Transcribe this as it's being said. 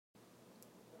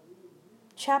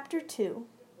Chapter 2.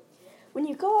 When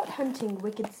you go out hunting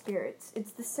wicked spirits,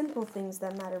 it's the simple things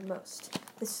that matter most.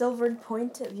 The silvered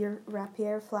point of your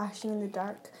rapier flashing in the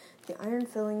dark, the iron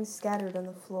fillings scattered on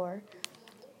the floor,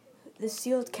 the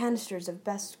sealed canisters of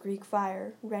best Greek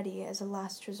fire, ready as a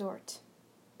last resort.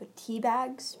 But tea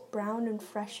bags, brown and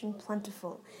fresh and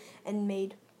plentiful, and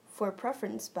made for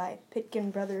preference by Pitkin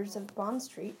Brothers of Bond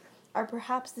Street, are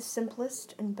perhaps the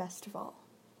simplest and best of all.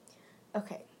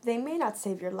 Okay, they may not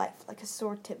save your life like a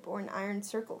sword tip or an iron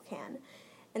circle can,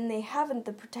 and they haven't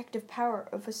the protective power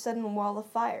of a sudden wall of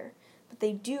fire, but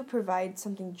they do provide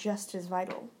something just as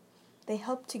vital. They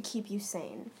help to keep you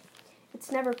sane.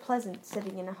 It's never pleasant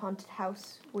sitting in a haunted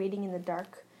house, waiting in the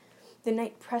dark. The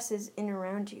night presses in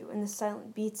around you, and the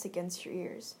silence beats against your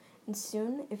ears, and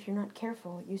soon, if you're not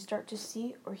careful, you start to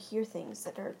see or hear things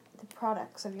that are the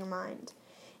products of your mind.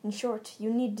 In short,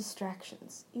 you need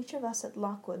distractions. Each of us at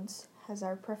Lockwood's has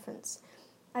our preference.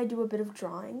 I do a bit of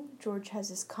drawing, George has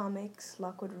his comics,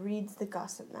 Lockwood reads the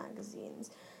gossip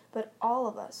magazines, but all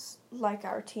of us like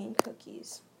our tea and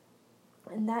cookies.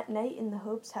 And that night in the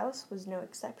Hope's house was no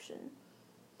exception.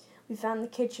 We found the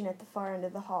kitchen at the far end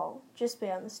of the hall, just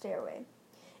beyond the stairway.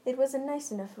 It was a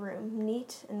nice enough room,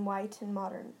 neat and white and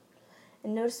modern,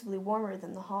 and noticeably warmer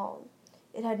than the hall.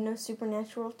 It had no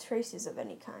supernatural traces of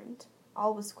any kind.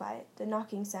 All was quiet. The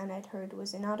knocking sound I'd heard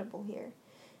was inaudible here,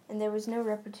 and there was no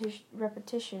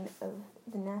repetition of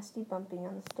the nasty bumping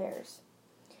on the stairs.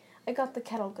 I got the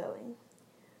kettle going,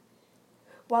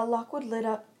 while Lockwood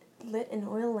lit an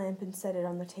oil lamp and set it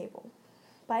on the table.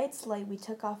 By its light we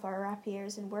took off our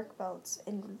rapiers and work belts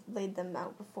and laid them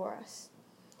out before us.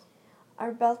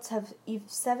 Our belts have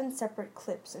 7 separate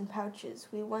clips and pouches.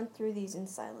 We went through these in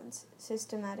silence,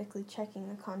 systematically checking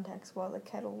the contacts while the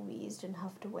kettle wheezed and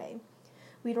huffed away.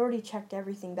 We'd already checked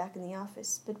everything back in the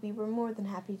office, but we were more than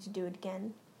happy to do it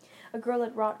again. A girl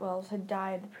at Rotwell's had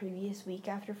died the previous week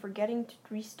after forgetting to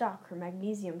restock her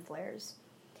magnesium flares.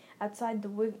 Outside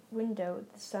the window,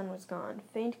 the sun was gone.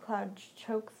 Faint clouds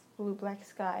choked the blue-black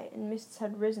sky, and mists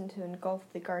had risen to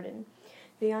engulf the garden.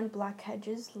 Beyond black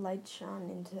hedges, light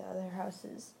shone into other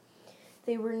houses.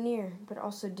 They were near, but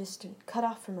also distant, cut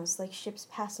off from us like ships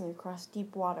passing across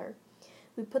deep water.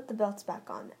 We put the belts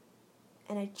back on,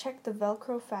 and I checked the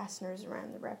Velcro fasteners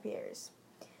around the rapiers.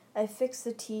 I fixed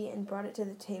the tea and brought it to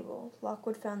the table.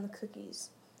 Lockwood found the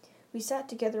cookies. We sat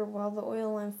together while the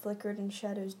oil lamp flickered and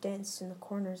shadows danced in the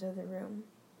corners of the room.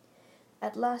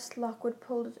 At last Lockwood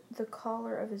pulled the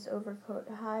collar of his overcoat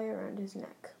high around his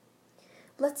neck.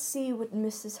 "Let's see what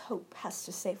Mrs. Hope has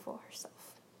to say for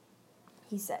herself,"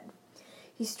 he said.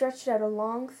 He stretched out a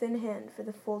long, thin hand for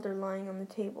the folder lying on the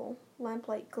table.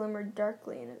 Lamplight glimmered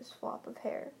darkly in his flop of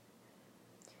hair.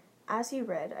 As he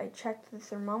read, I checked the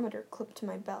thermometer clipped to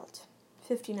my belt.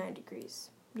 59 degrees.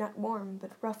 Not warm,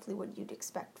 but roughly what you'd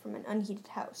expect from an unheated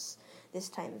house this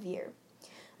time of year.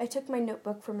 I took my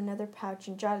notebook from another pouch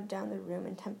and jotted down the room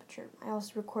and temperature. I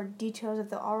also recorded details of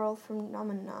the auroral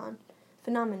phenomena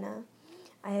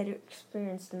I had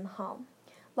experienced in the hall.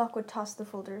 Lockwood tossed the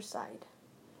folder aside.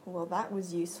 "Well, that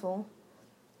was useful."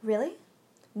 "Really?"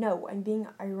 "No, I'm being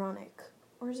ironic.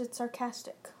 Or is it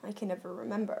sarcastic? I can never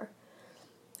remember."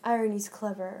 "Irony's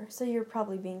clever, so you're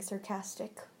probably being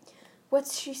sarcastic.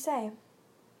 What's she say?"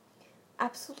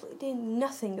 "Absolutely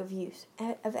nothing of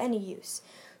any use.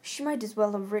 She might as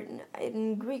well have written it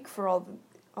in Greek for all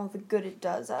the good it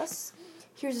does us.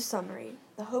 Here's a summary.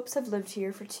 The Hopes have lived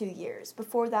here for 2 years.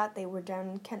 Before that, they were down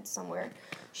in Kent somewhere.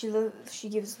 She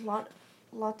gives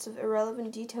lots of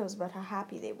irrelevant details about how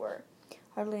happy they were.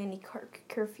 Hardly any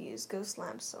curfews, ghost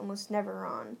lamps, almost never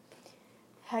on.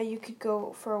 How you could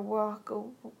go for a walk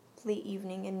late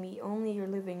evening and meet only your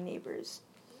living neighbors.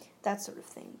 That sort of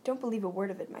thing. Don't believe a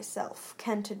word of it myself.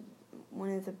 Kent had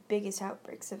one of the biggest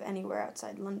outbreaks of anywhere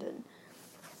outside London,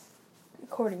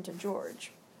 according to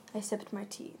George. I sipped my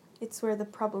tea. It's where the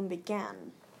problem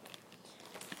began,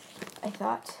 I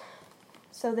thought.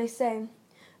 So they say.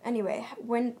 Anyway,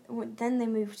 then they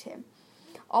moved here.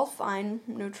 All fine,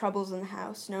 no troubles in the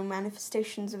house, no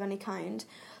manifestations of any kind.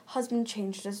 Husband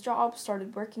changed his job,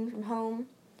 started working from home.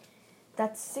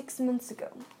 That's 6 months ago.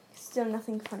 Still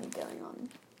nothing funny going on.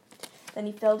 Then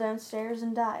he fell downstairs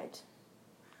and died."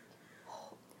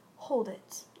 "Hold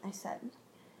it," I said.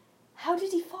 "How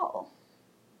did he fall?"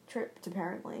 "Tripped,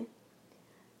 apparently."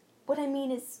 "What I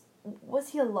mean is, was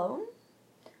he alone?"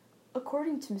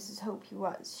 "According to Mrs. Hope, he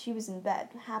was. She was in bed.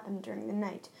 It happened during the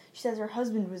night. She says her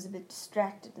husband was a bit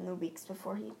distracted in the weeks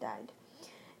before he died.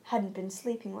 Hadn't been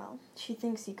sleeping well. She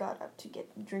thinks he got up to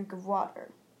get a drink of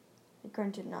water." I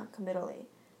grunted noncommittally.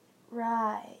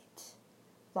 "Right."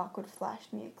 Lockwood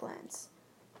flashed me a glance.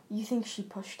 "You think she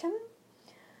pushed him?"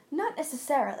 Not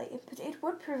necessarily, but it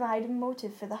would provide a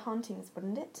motive for the hauntings,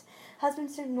 wouldn't it?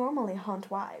 Husbands don't normally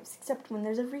haunt wives, except when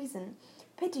there's a reason.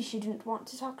 Pity she didn't want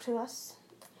to talk to us.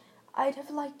 I'd have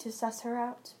liked to suss her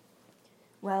out.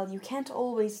 Well, you can't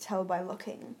always tell by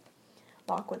looking,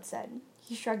 Lockwood said.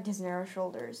 He shrugged his narrow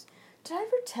shoulders. Did I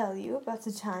ever tell you about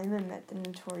the time I met the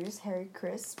notorious Harry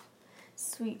Crisp?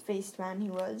 Sweet-faced man he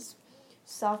was,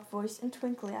 soft-voiced and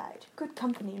twinkly-eyed, good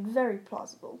company and very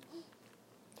plausible.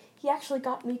 He actually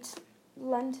got me to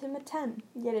lend him a 10,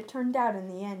 yet it turned out in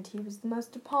the end he was the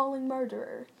most appalling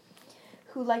murderer,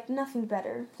 who liked nothing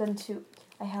better than to...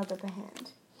 I held up a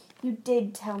hand. You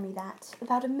did tell me that,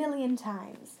 about 1,000,000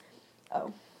 times.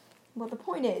 Oh, well, the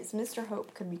point is, Mr.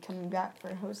 Hope could be coming back for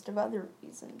a host of other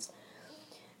reasons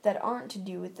that aren't to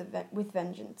do with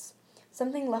vengeance.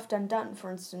 Something left undone,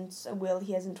 for instance, a will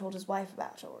he hasn't told his wife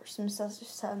about, or some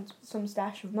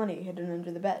stash of money hidden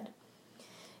under the bed.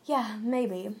 Yeah,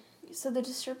 maybe. So the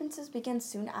disturbances began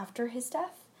soon after his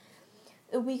death?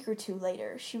 A week or two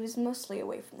later. She was mostly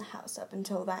away from the house up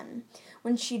until then.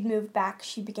 When she'd moved back,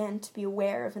 she began to be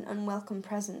aware of an unwelcome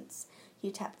presence.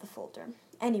 He tapped the folder.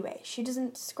 Anyway, she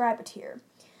doesn't describe it here.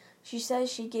 She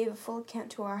says she gave a full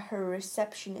account to her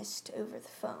receptionist over the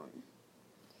phone.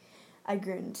 I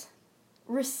grinned.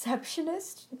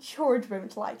 Receptionist? George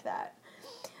won't like that.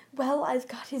 Well, I've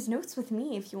got his notes with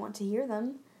me if you want to hear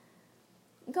them.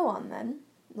 Go on, then.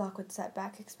 Lockwood sat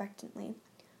back expectantly.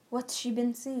 What's she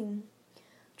been seeing?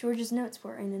 George's notes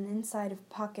were in an inside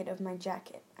pocket of my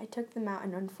jacket. I took them out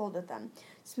and unfolded them,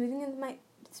 smoothing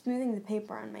the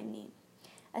paper on my knee.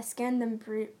 I scanned them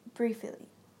briefly,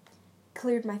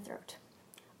 cleared my throat.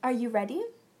 Are you ready?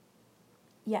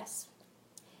 Yes.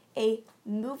 A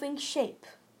moving shape.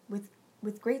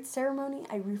 With great ceremony,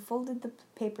 I refolded the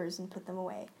papers and put them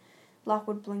away.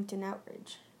 Lockwood blinked in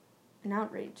outrage.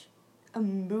 A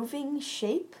moving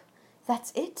shape?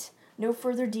 That's it? No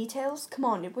further details? Come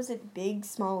on, was it big,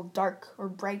 small, dark, or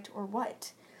bright, or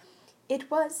what? It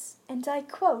was, and I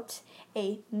quote,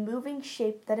 a moving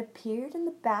shape that appeared in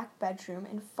the back bedroom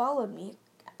and followed me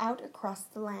out across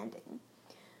the landing.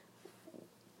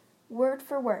 Word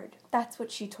for word, that's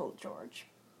what she told George.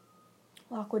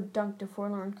 Lockwood dunked a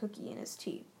forlorn cookie in his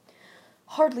tea.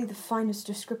 Hardly the finest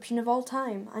description of all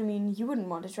time. I mean, you wouldn't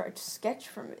want to try to sketch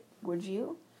from it, would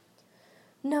you?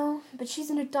 No, but she's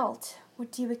an adult.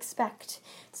 What do you expect?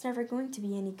 It's never going to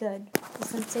be any good. The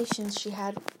sensations she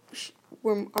had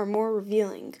are more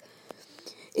revealing.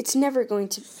 It's never going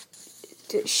to...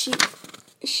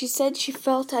 She said she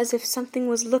felt as if something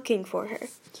was looking for her,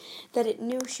 that it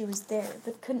knew she was there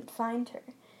but couldn't find her,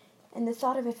 and the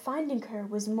thought of it finding her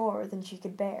was more than she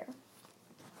could bear.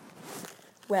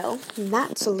 Well,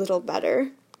 that's a little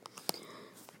better.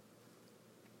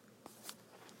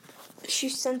 She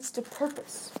sensed a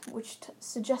purpose, which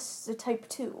suggests a type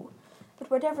 2. But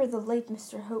whatever the late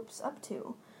Mr. Hope's up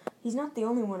to, he's not the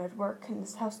only one at work in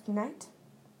this house tonight.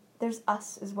 There's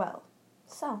us as well.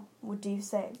 So, what do you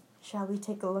say? Shall we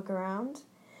take a look around?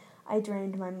 I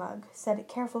drained my mug, set it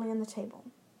carefully on the table.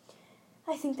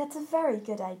 I think that's a very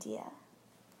good idea.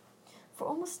 For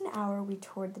almost an hour we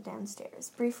toured the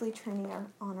downstairs, briefly turning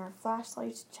on our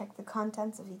flashlight to check the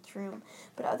contents of each room,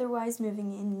 but otherwise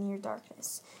moving in near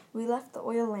darkness. We left the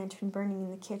oil lantern burning in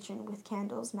the kitchen with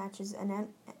candles, matches, and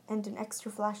an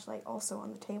extra flashlight also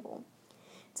on the table.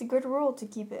 It's a good rule to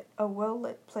keep it a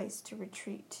well-lit place to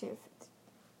retreat to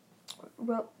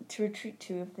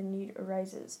if the need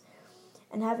arises,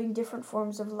 and having different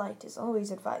forms of light is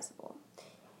always advisable,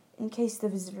 in case the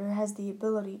visitor has the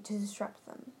ability to disrupt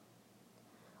them.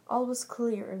 All was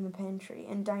clear in the pantry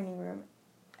and dining room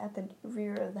at the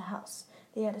rear of the house.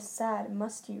 They had a sad,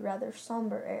 musty, rather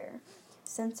somber air,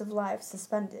 sense of life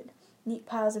suspended. Neat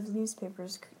piles of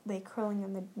newspapers lay curling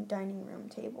on the dining room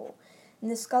table. In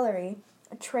the scullery,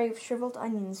 a tray of shriveled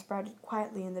onions sprouted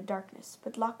quietly in the darkness,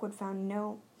 but Lockwood found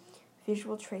no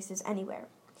visual traces anywhere,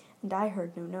 and I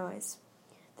heard no noise.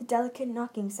 The delicate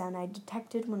knocking sound I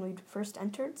detected when we first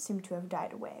entered seemed to have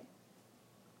died away.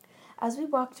 As we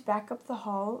walked back up the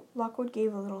hall, Lockwood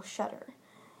gave a little shudder,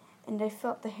 and I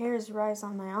felt the hairs rise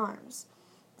on my arms.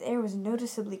 The air was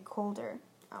noticeably colder.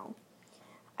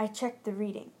 I checked the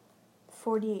reading.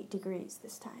 48 degrees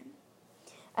this time.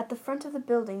 At the front of the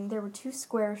building, there were 2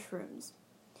 squarish rooms,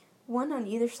 one on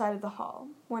either side of the hall.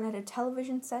 One had a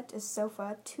television set, a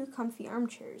sofa, 2 comfy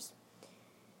armchairs.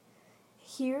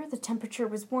 Here, the temperature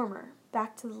was warmer,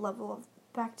 back to the level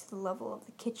of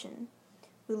the kitchen.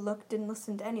 We looked and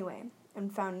listened anyway,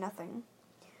 and found nothing.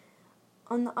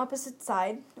 On the opposite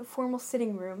side, a formal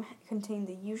sitting room contained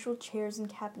the usual chairs and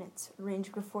cabinets,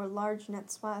 arranged before large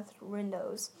net-swathed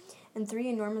windows, and 3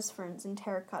 enormous ferns in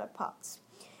terracotta pots.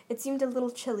 It seemed a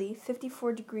little chilly.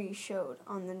 54 degrees showed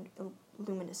on the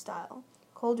luminous dial,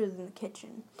 colder than the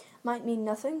kitchen. Might mean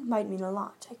nothing, might mean a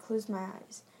lot. I closed my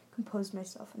eyes, composed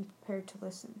myself, and prepared to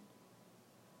listen.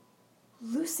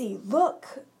 "Lucy,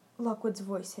 look!" Lockwood's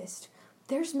voice hissed.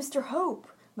 "There's Mr. Hope!"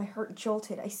 My heart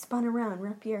jolted. I spun around,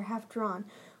 rapier half drawn,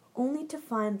 only to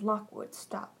find Lockwood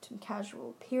stopped and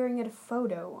casual, peering at a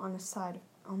photo on a side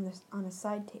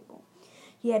table.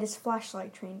 He had his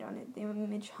flashlight trained on it. The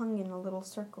image hung in a little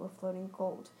circle of floating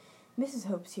gold. "Mrs.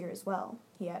 Hope's here as well,"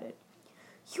 he added.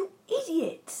 "You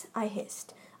idiot!" I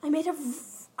hissed. I might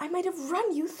have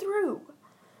run you through."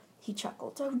 He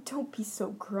chuckled. "Oh, don't be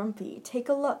so grumpy. Take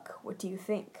a look. What do you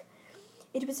think?"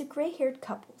 It was a gray-haired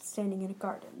couple standing in a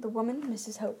garden. The woman,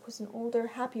 Mrs. Hope, was an older,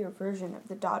 happier version of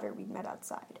the daughter we'd met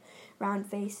outside,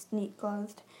 round-faced,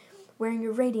 neat-clothed, wearing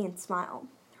a radiant smile.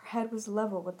 Her head was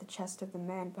level with the chest of the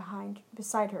man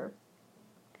beside her.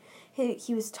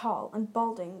 He was tall and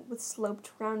balding, with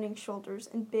sloped, rounding shoulders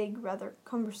and big, rather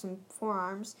cumbersome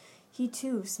forearms. He,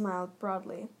 too, smiled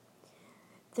broadly.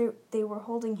 They were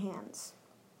holding hands.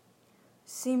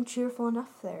 "Seem cheerful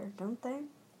enough there, don't they?"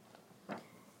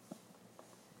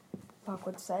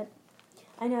 Lockwood said.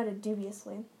 I nodded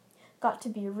dubiously. "Got to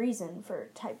be a reason for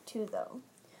type 2, though.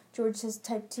 George says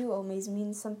type 2 always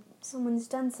means someone's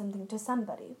done something to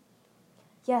somebody."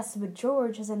 "Yes, but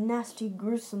George has a nasty,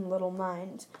 gruesome little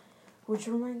mind. Which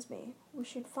reminds me, we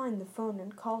should find the phone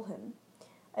and call him.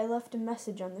 I left a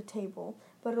message on the table,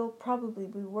 but it'll probably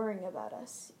be worrying about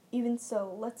us. Even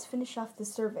so, let's finish off the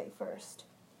survey first."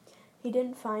 He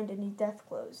didn't find any death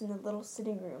clothes in the little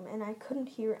sitting room, and I couldn't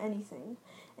hear anything,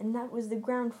 and that was the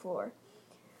ground floor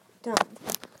done,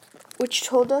 which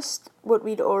told us what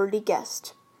we'd already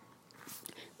guessed.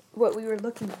 What we were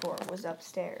looking for was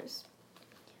upstairs.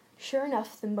 Sure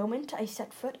enough, the moment I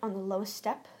set foot on the lowest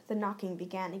step, the knocking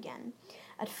began again.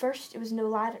 At first, it was now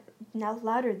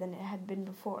louder than it had been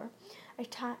before. A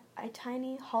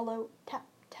tiny, hollow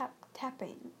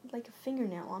tapping, like a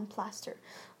fingernail on plaster,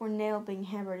 or nail being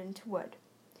hammered into wood.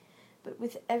 But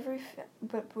with every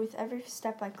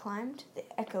step I climbed,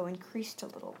 the echo increased a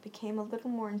little, became a little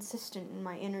more insistent in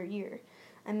my inner ear.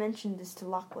 I mentioned this to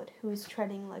Lockwood, who was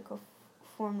treading like a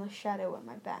formless shadow at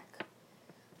my back.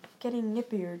 "Getting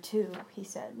nippier, too," he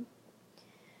said.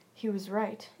 He was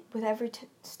right. With every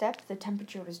step, the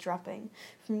temperature was dropping,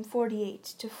 from 48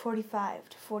 to 45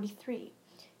 to 43.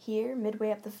 Here,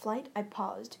 midway up the flight, I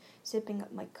paused, zipping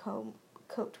up my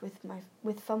coat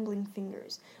with fumbling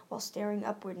fingers, while staring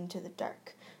upward into the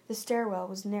dark. The stairwell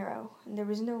was narrow, and there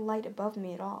was no light above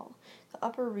me at all. The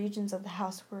upper regions of the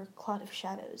house were a clot of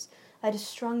shadows. I had a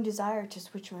strong desire to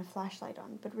switch my flashlight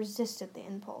on, but resisted the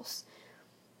impulse,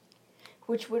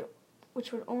 which would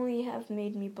only have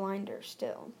made me blinder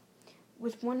still.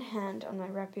 With one hand on my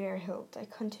rapier hilt, I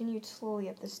continued slowly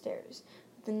up the stairs,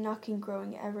 the knocking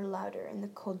growing ever louder and the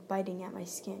cold biting at my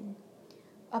skin.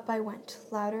 Up I went.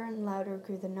 Louder and louder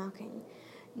grew the knocking.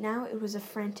 Now it was a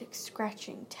frantic,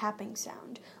 scratching, tapping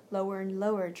sound. Lower and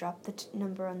lower dropped the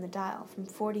number on the dial, from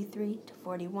 43 to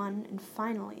 41, and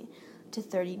finally to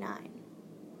 39.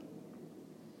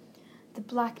 The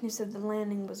blackness of the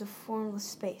landing was a formless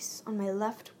space. On my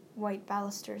left, white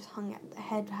balusters hung at the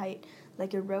head height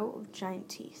like a row of giant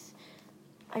teeth.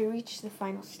 I reached the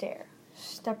final stair,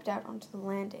 stepped out onto the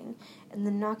landing, and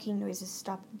the knocking noises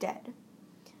stopped dead.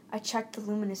 I checked the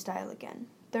luminous dial again.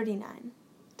 39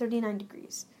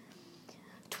 degrees.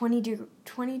 20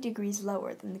 degrees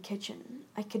lower than the kitchen.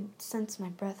 I could sense my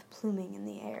breath pluming in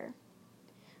the air.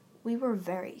 We were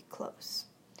very close.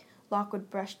 Lockwood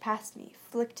brushed past me,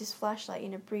 flicked his flashlight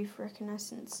in a brief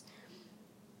reconnaissance.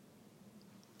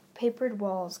 Papered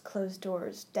walls, closed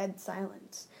doors, dead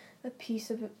silence. A piece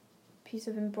of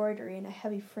embroidery in a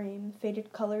heavy frame,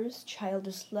 faded colors,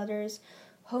 childish letters,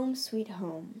 "Home Sweet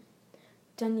Home."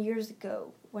 Done years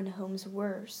ago, when homes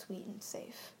were sweet and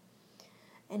safe,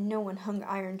 and no one hung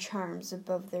iron charms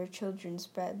above their children's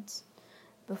beds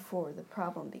before the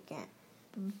problem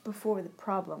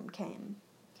came.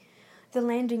 The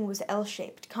landing was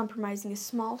L-shaped, comprising a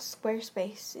small square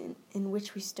space in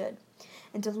which we stood,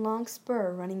 and a long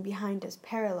spur running behind us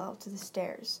parallel to the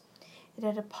stairs. It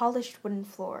had a polished wooden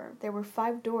floor. There were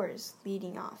 5 doors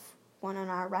leading off, one on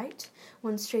our right,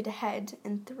 one straight ahead,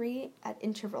 and 3 at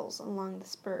intervals along the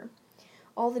spur.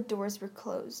 All the doors were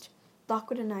closed.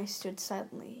 Lockwood and I stood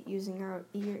silently, using our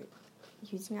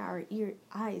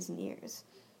eyes and ears.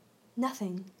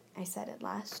 "Nothing," I said at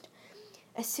last.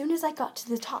 As soon as I got to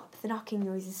the top, the knocking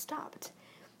noises stopped.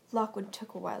 Lockwood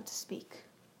took a while to speak.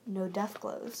 "No death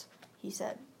clothes," he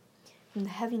said. From the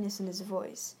heaviness in his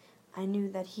voice, I knew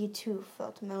that he too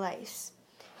felt malaise,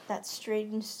 that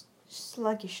strange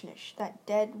sluggishness, that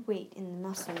dead weight in the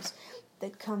muscles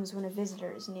that comes when a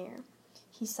visitor is near.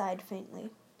 He sighed faintly.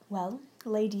 Well,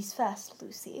 ladies first,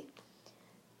 Lucy.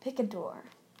 Pick a door.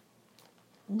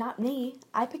 Not me.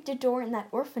 I picked a door in that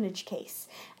orphanage case,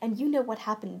 and you know what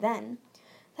happened then.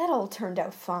 That all turned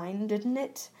out fine, didn't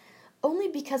it? Only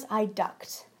because I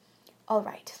ducked. All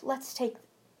right, let's take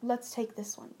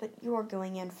this one, but you're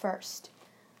going in first.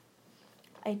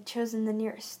 I'd chosen the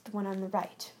nearest, the one on the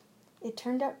right. It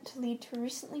turned out to lead to a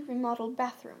recently remodeled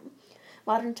bathroom.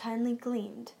 Modern timely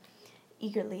gleamed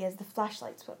eagerly as the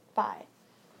flashlights swept by.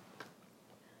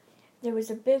 There was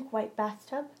a big white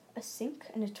bathtub, a sink,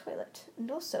 and a toilet,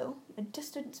 and also a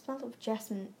distant smell of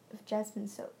jasmine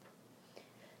soap.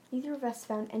 Neither of us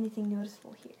found anything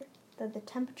noticeable here, though the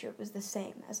temperature was the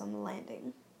same as on the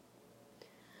landing.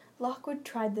 Lockwood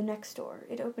tried the next door.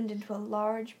 It opened into a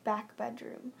large back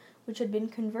bedroom, which had been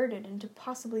converted into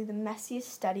possibly the messiest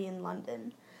study in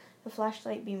London. The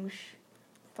flashlight beam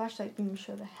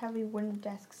showed a heavy wooden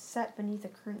desk set beneath a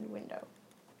curtained window.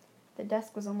 The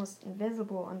desk was almost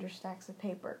invisible under stacks of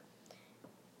paper,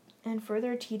 and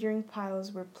further teetering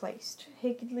piles were placed,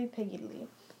 higgledy-piggledy,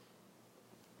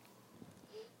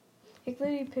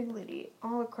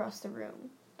 all across the room.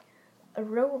 A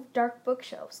row of dark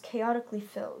bookshelves, chaotically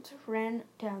filled, ran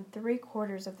down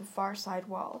 3/4 of the far side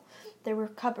wall. There were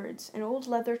cupboards, an old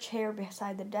leather chair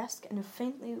beside the desk, and a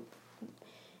faintly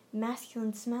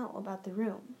masculine smell about the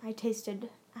room. I tasted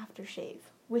aftershave,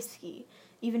 whiskey,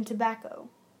 even tobacco.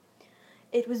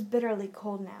 It was bitterly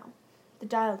cold now. The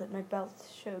dial at my belt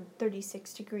showed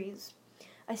 36 degrees.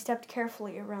 I stepped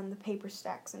carefully around the paper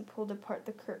stacks and pulled apart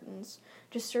the curtains,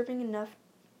 disturbing enough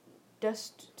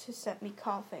dust to set me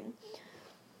coughing.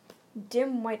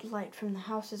 Dim white light from the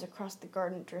houses across the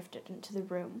garden drifted into the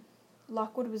room.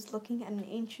 Lockwood was looking at an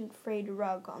ancient frayed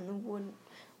rug on the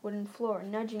wooden floor,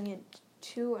 nudging it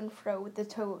to and fro with the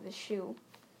toe of his shoe.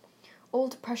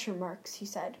 Old pressure marks, he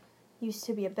said. Used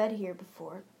to be a bed here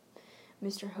before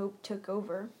Mr. Hope took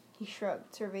over. He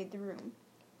shrugged, surveyed the room.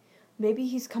 Maybe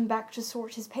he's come back to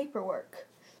sort his paperwork.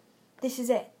 This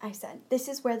is it, I said. This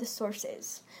is where the source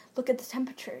is. Look at the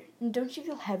temperature. And don't you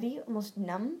feel heavy, almost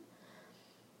numb?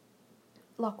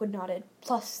 Lockwood nodded.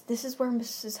 Plus, this is where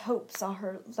Mrs. Hope saw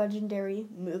her legendary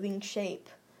moving shape.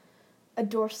 A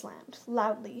door slammed,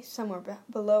 loudly, somewhere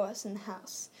below us in the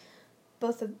house.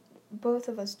 Both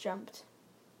of us jumped.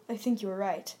 I think you were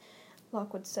right,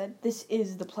 Lockwood said. This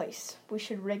is the place. We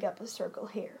should rig up a circle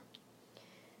here.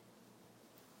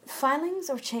 Filings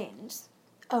or chains?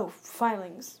 Oh,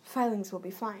 filings. Filings will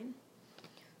be fine.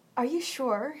 Are you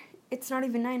sure? It's not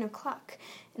even 9 o'clock,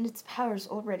 and its power's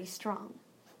already strong.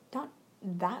 Not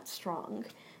that strong.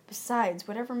 Besides,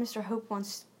 whatever Mr. Hope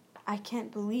wants, I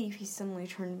can't believe he suddenly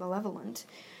turned malevolent.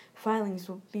 Filings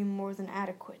will be more than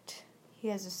adequate. He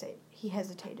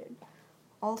hesitated.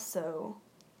 Also,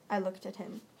 I looked at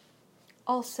him.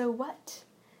 Also what?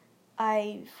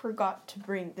 I forgot to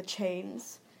bring the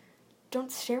chains.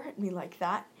 Don't stare at me like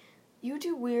that. You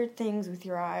do weird things with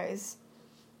your eyes.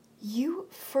 You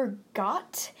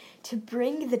forgot to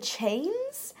bring the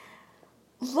chains?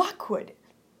 Lockwood,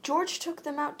 George took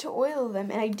them out to oil them,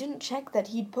 and I didn't check that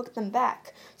he'd put them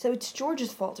back, so it's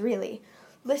George's fault, really.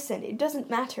 Listen, it doesn't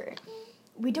matter.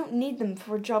 We don't need them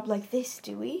for a job like this,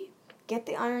 do we? Get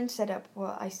the iron set up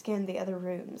while I scan the other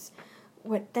rooms.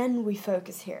 Then we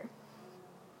focus here.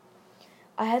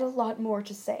 I had a lot more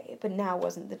to say, but now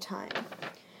wasn't the time.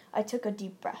 I took a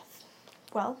deep breath.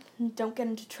 Well, don't get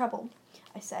into trouble,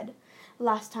 I said.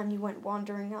 Last time you went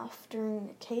wandering off during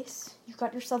a case, you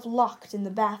got yourself locked in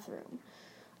the bathroom.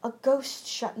 A ghost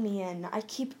shut me in, I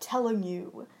keep telling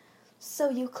you. So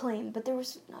you claim, but there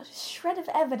was not a shred of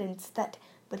evidence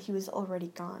but he was already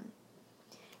gone.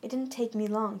 It didn't take me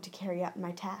long to carry out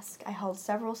my task. I hauled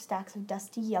several stacks of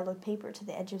dusty yellow paper to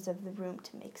the edges of the room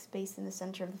to make space in the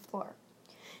center of the floor.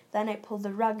 Then I pulled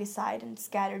the rug aside and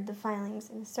scattered the filings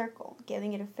in a circle,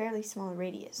 giving it a fairly small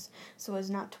radius, so as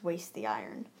not to waste the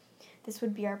iron. This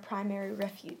would be our primary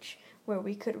refuge, where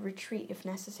we could retreat if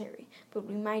necessary, but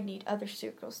we might need other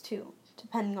circles too,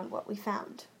 depending on what we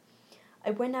found.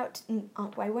 I went out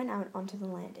onto the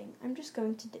landing. I'm just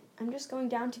going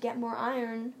down to get more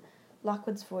iron.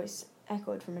 Lockwood's voice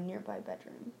echoed from a nearby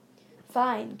bedroom.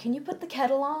 Fine. Can you put the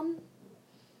kettle on?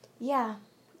 Yeah.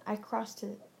 I crossed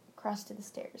to the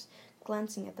stairs,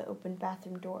 glancing at the open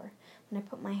bathroom door. When I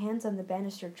put my hands on the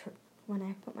banister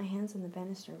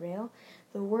rail,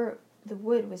 the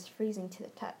wood was freezing to the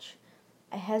touch.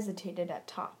 I hesitated at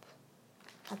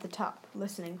the top,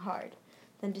 listening hard,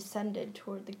 then descended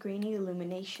toward the grainy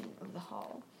illumination of the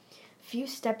hall. A few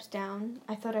steps down,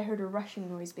 I thought I heard a rushing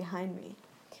noise behind me,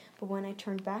 but when I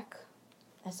turned back,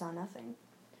 I saw nothing.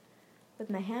 With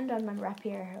my hand on my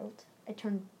rapier hilt,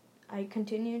 I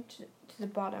continued to the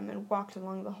bottom and walked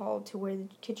along the hall to where the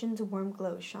kitchen's warm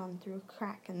glow shone through a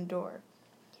crack in the door.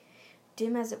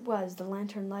 Dim as it was, the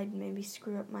lantern light made me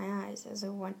screw my eyes up as I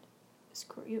went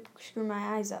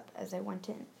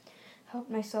in.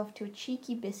 Helped myself to a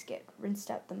cheeky biscuit,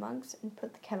 rinsed out the mugs, and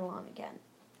put the kettle on again.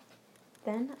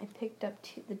 Then I picked up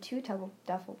the two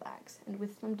duffel bags, and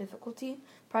with some difficulty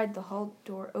pried the hall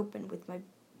door open with my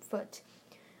foot.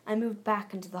 I moved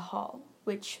back into the hall,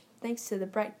 which, thanks to the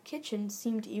bright kitchen,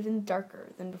 seemed even darker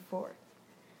than before.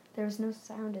 There was no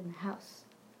sound in the house.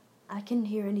 I couldn't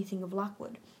hear anything of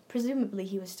Lockwood. Presumably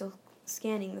he was still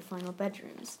scanning the final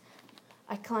bedrooms.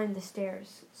 I climbed the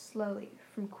stairs slowly,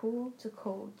 from cool to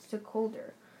cold to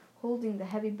colder, holding the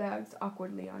heavy bags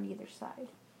awkwardly on either side.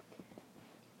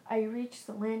 I reached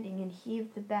the landing and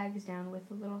heaved the bags down with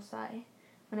a little sigh.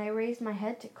 When I raised my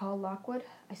head to call Lockwood,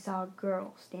 I saw a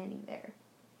girl standing there.